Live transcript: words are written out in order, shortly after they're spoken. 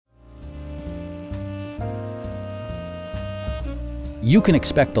You can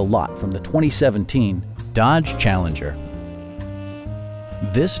expect a lot from the 2017 Dodge Challenger.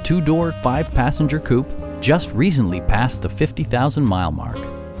 This two-door, five-passenger coupe just recently passed the 50,000-mile mark.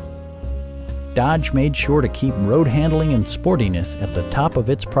 Dodge made sure to keep road handling and sportiness at the top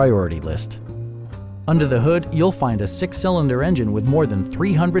of its priority list. Under the hood, you'll find a six-cylinder engine with more than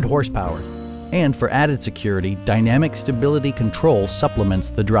 300 horsepower. And for added security, dynamic stability control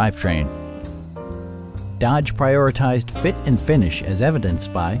supplements the drivetrain. Dodge prioritized fit and finish as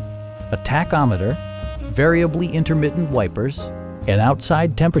evidenced by a tachometer, variably intermittent wipers, an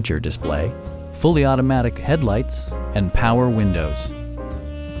outside temperature display, fully automatic headlights, and power windows.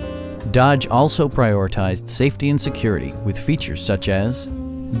 Dodge also prioritized safety and security with features such as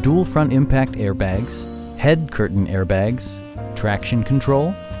dual front impact airbags, head curtain airbags, traction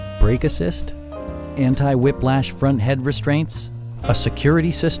control, brake assist, anti-whiplash front head restraints, a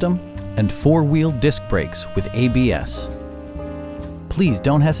security system, and four-wheel disc brakes with ABS. Please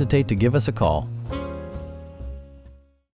don't hesitate to give us a call.